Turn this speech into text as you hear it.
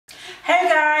Hey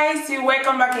guys,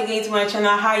 welcome back again to my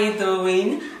channel. How you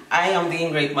doing? I am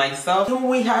doing great myself. Who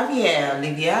we have here?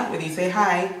 Lydia, will you say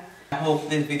hi? I hope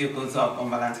this video goes up on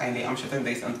Valentine's Day. I'm shooting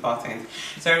this on 14th.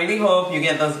 So I really hope you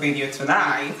get this video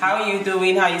tonight. How are you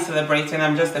doing? How are you celebrating?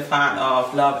 I'm just a fan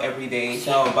of love every day.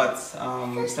 So, but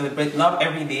celebrate love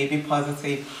every day. Be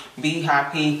positive. Be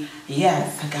happy.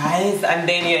 Yes, guys. And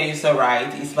then yeah, you're so right.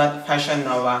 It's about Fashion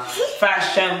Nova.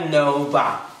 Fashion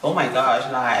Nova. Oh my gosh,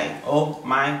 like, oh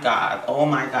my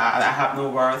god, I have no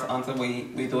words until we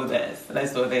do this.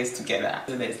 Let's do this together.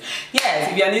 Do this.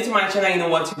 Yes, if you are new to my channel, you know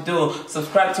what to do.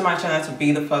 Subscribe to my channel to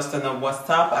be the first to know what's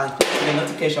up and click the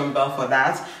notification bell for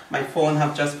that. My phone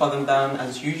have just fallen down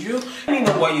as usual. Let me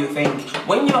know what you think.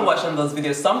 When you're watching those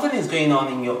videos, something is going on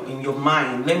in your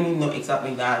mind. Let me know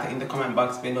exactly that in the comment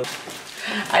box below.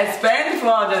 I spent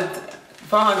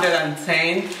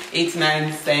 410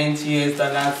 $89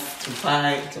 US to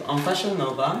buy on Fashion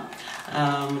Nova.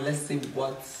 Let's see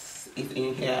what's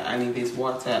in here, and it is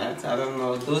water. I don't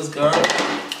know, those girls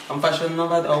on Fashion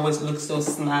Nova, they always look so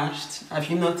snatched. Have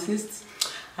you noticed?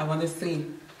 I want to see.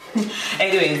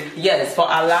 Anyways, yes, for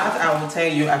a lot I will tell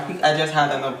you, I just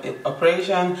had an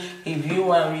operation. If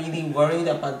you are really worried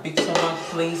about big stomach,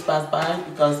 please pass by,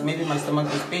 because maybe my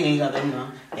stomach is big, I don't know.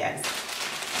 Yes,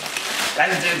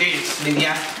 let's do this,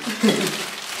 Lydia.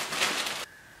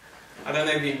 I don't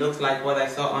know if it looks like what I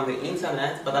saw on the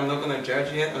internet, but I'm not going to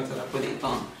judge it until I put it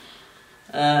on.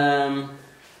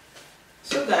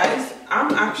 So guys,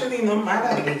 I'm actually not mad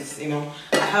at this, you know.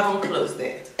 I haven't closed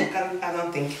it. I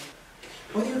don't think.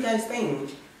 What do you guys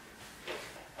think?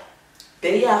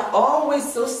 They are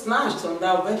always so snatched on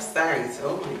that website.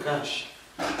 Oh my gosh.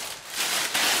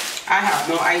 I have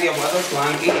no idea what this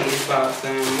one is, but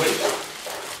wait.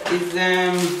 It's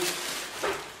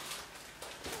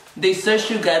the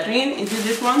social gathering. Is it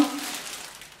this one?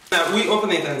 We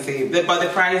open it and see. But the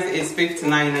price is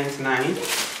 $59.99.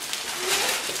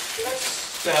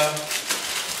 So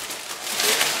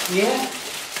yeah.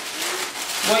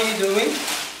 What are you doing?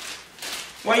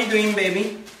 What are you doing,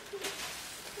 baby?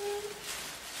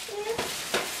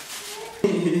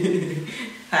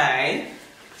 Hi.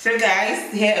 So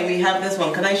guys, here we have this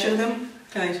one. Can I show them?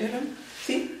 Can I show them?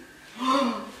 See?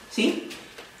 See?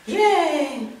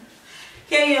 Yay!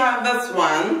 Here you have this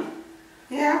one.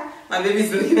 Yeah. My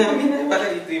baby's looking at me like, what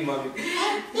are you doing, mommy?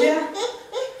 Yeah.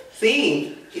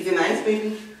 See? Is it nice,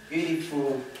 baby?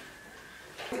 Beautiful.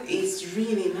 It's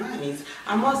really nice.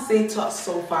 I must say,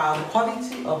 so far, the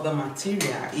quality of the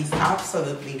material is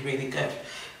absolutely really good.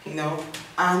 You know,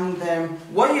 and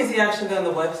what you see actually on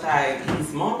the website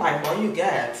is more like what you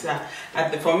get.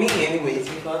 For me, anyways,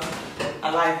 because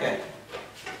I like it.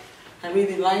 I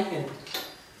really like it.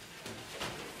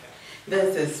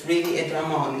 This is really a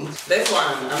drama. This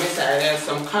one, I'm excited. There's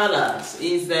some colors.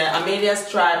 Is the Amelia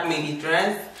Stripe midi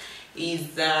dress. Is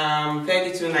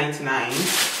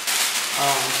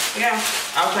 $32.99. Yeah,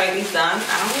 I'll try this on.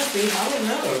 I want to see how it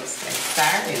looks.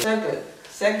 Excited.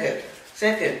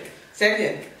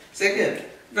 Second.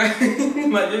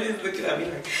 My baby's looking at me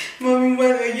like, Mommy,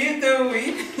 what are you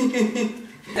doing?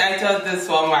 I thought this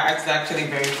one was actually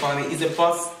very funny. It's a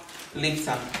boss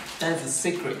lipstick. That's the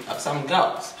secret of some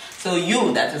girls. So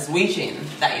you that is wishing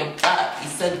that your butt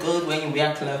is so good when you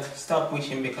wear clothes, stop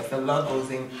wishing, because a lot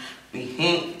goes in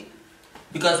behind.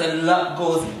 Because a lot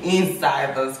goes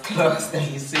inside those clothes that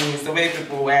you see. So many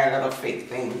people wear a lot of fake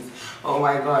things. Oh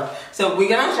my god. So we're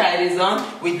gonna try this on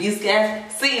with these guys.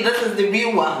 See, this is the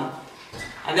real one.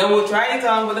 And then we'll try it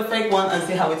on with the fake one and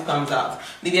see how it comes out.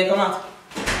 Lydia, come out.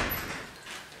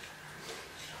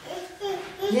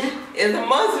 Yeah, it's the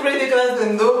most ridiculous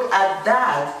to look at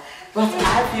that. But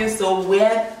I feel so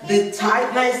weird. The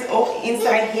tightness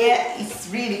inside here is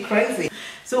really crazy.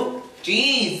 So,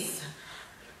 jeez.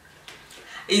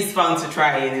 It's fun to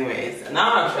try anyways.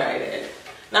 Now I've tried it.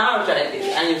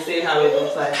 And you see how it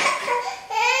looks like.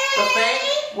 The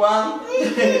fake one.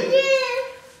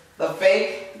 the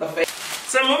fake.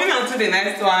 So moving on to the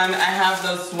next one, I have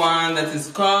this one that is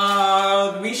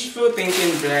called Wishful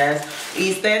Thinking Dress.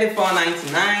 It's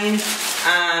 $34.99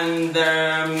 and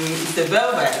it's the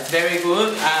velvet, very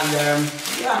good. And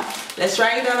yeah, let's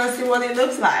try it on and see what it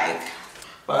looks like.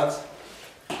 But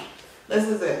this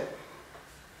is it.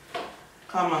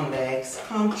 Come on, legs.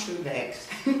 Come through, legs.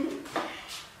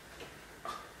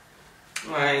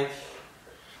 Right.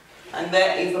 And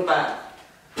there is the back.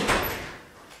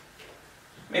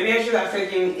 Maybe I should have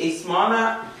taken a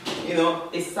smaller, you know,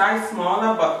 a size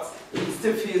smaller, but it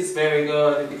still feels very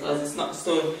good because it's not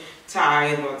so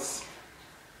tight. But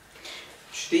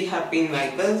should it have been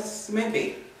like this?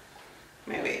 Maybe.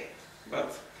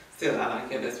 But still, I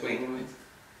like it this way anyways.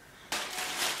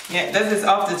 Yeah, this is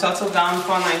off the total gown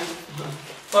for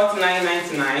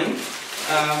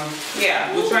 $49.99.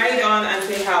 Yeah, we'll try it on and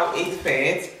see how it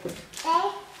fits.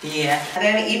 Yeah, and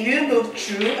then if you look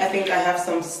through, I think I have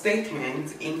some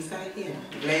statements inside here.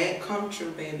 Let it come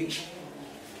true, baby.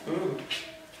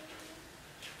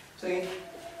 See?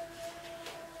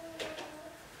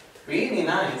 Really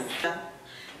nice.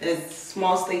 There's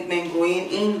small statement going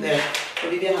in there.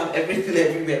 But we didn't have everything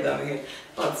everywhere down here.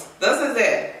 But this is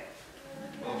it.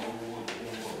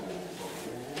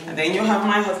 And then you have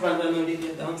my husband and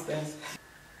Olivia downstairs.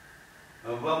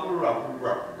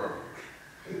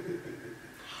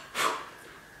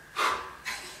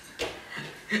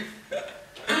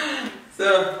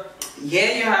 So,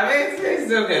 yeah, you have it. It's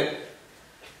so good.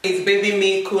 It's Baby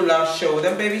Me Cooler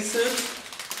Shoulder Baby Suit.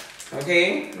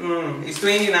 Okay, it's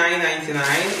 $29.99.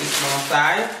 It's small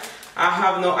size. I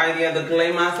have no idea the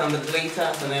glamours and the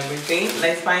glitters and everything.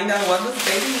 Let's find out what this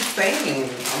baby is saying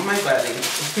on my body.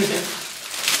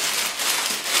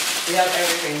 We have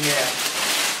everything here.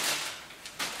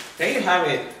 There you have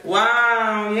it.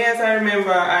 Wow, yes, I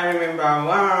remember.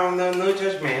 Wow, no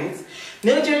judgments.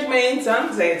 No judgments.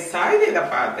 I'm so excited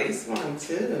about this one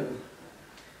too.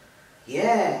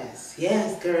 Yes,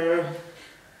 girl.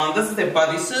 This is the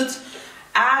bodysuit.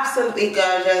 Absolutely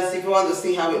gorgeous. If you want to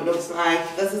see how it looks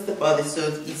like, this is the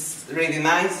bodysuit. It's really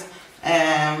nice.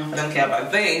 I don't care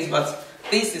about this, but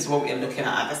this is what we're looking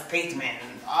at. The statement.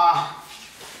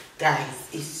 Guys,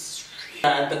 it's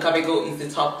the cardigan is the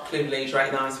top privilege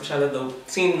right now, especially the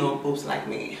teen no boobs like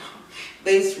me.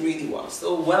 This really works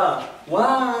so well.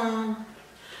 Wow,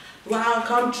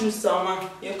 come true, summer.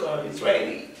 Your girl is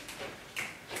ready.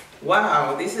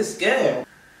 Wow, this is good.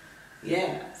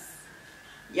 Yes.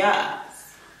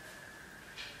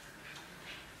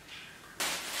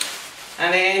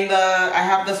 And then I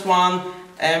have this one,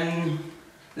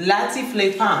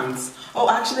 Latiflate pants. Oh,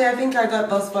 actually, I think I got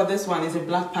those for this one. It's a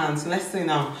black pants. Let's see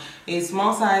now. It's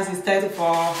small size. It's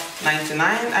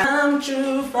 $34.99. Come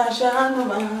true, Fashion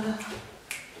Nova.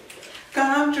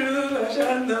 Come true,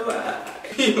 Fashion Nova.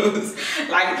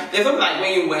 Like, there's something like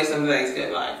when you wear something that's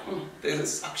good, like, this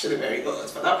is actually very good.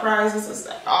 For that price, it's just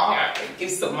like, it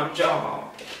gives so much joy.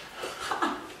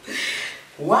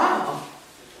 Wow.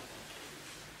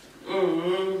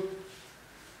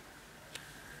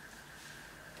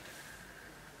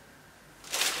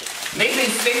 Maybe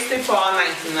it's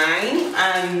 $64.99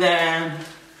 and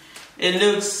it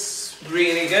looks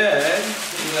really good.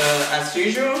 As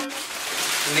usual,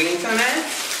 on the internet,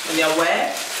 on their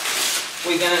web,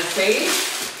 we're gonna see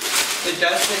the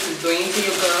justice is doing to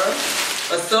you, girl.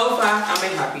 But so far, I'm a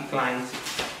happy client.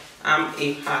 I'm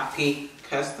a happy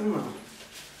customer.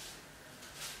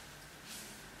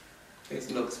 This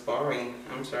looks boring,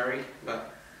 I'm sorry,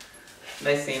 but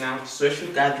let's see now. Social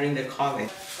gathering, they call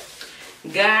it.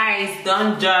 Guys,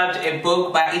 don't judge a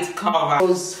book by its cover.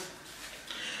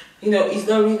 You know, it's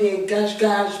not really a gash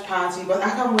party, but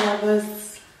I can wear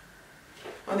this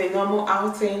on a normal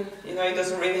outing. You know, it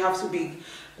doesn't really have to be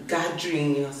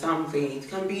gathering or something. It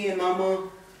can be a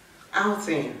normal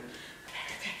outing.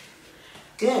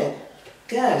 Good.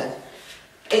 It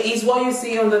is what you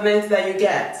see on the net that you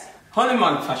get. Holy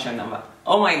moly, Fashion Nova.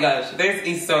 Oh my gosh, this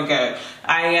is so good.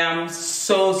 I am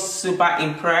so super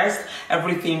impressed.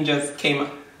 Everything just came.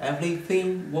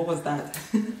 What was that?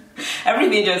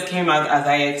 Everything just came out as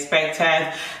I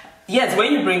expected. Yes,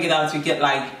 when you bring it out, you get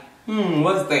like,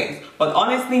 what's this? But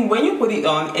honestly, when you put it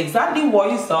on, exactly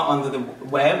what you saw on the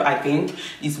web, I think,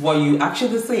 is what you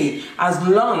actually see. As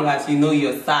long as you know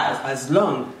your size,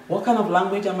 what kind of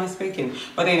language am I speaking?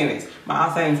 But anyways, my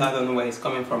accent, I don't know where it's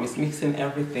coming from. It's mixing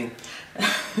everything.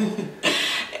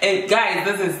 Guys,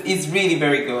 it's really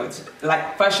very good.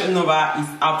 Like, Fashion Nova is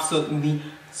absolutely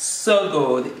so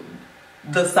good.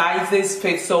 The sizes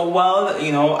fit so well.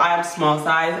 You know, I have small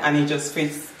size and it just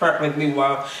fits perfectly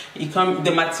well.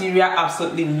 The material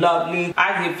absolutely lovely.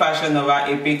 I give Fashion Nova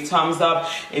a big thumbs up,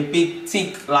 a big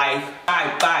tick, like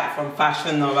bye from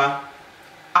Fashion Nova.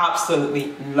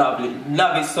 Absolutely lovely.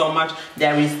 Love it so much.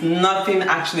 There is nothing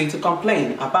actually to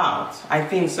complain about. I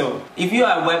think so. If you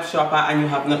are a web shopper and you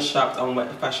have not shopped on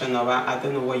Fashion Nova, I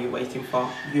don't know what you're waiting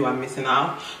for. You are missing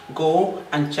out. Go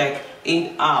and check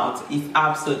it out. It's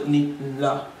absolutely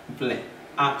lovely.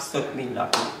 Absolutely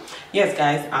lovely. Yes,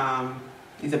 guys,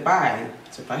 it's a buy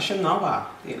to Fashion Nova.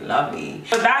 It's lovely.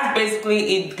 So that's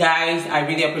basically it, guys. I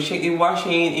really appreciate you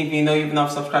watching. If you know you've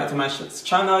not subscribed to my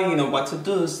channel, you know what to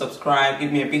do. Subscribe,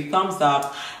 give me a big thumbs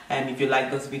up. And if you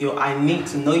like this video, I need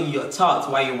to know your thoughts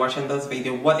while you're watching this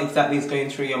video. What exactly is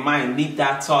going through your mind? Leave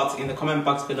that thought in the comment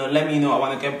box below. Let me know. I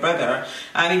want to get better.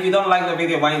 And if you don't like the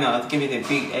video, why not give it a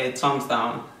big thumbs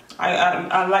down.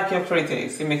 I like your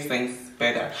critics. It makes things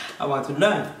better. I want to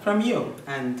learn from you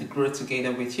and grow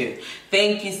together with you.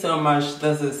 Thank you so much.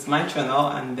 This is my channel,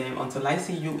 and then until I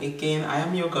see you again, I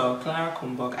am your girl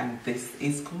Clarackronborg, and this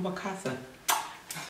is Kumba Casa.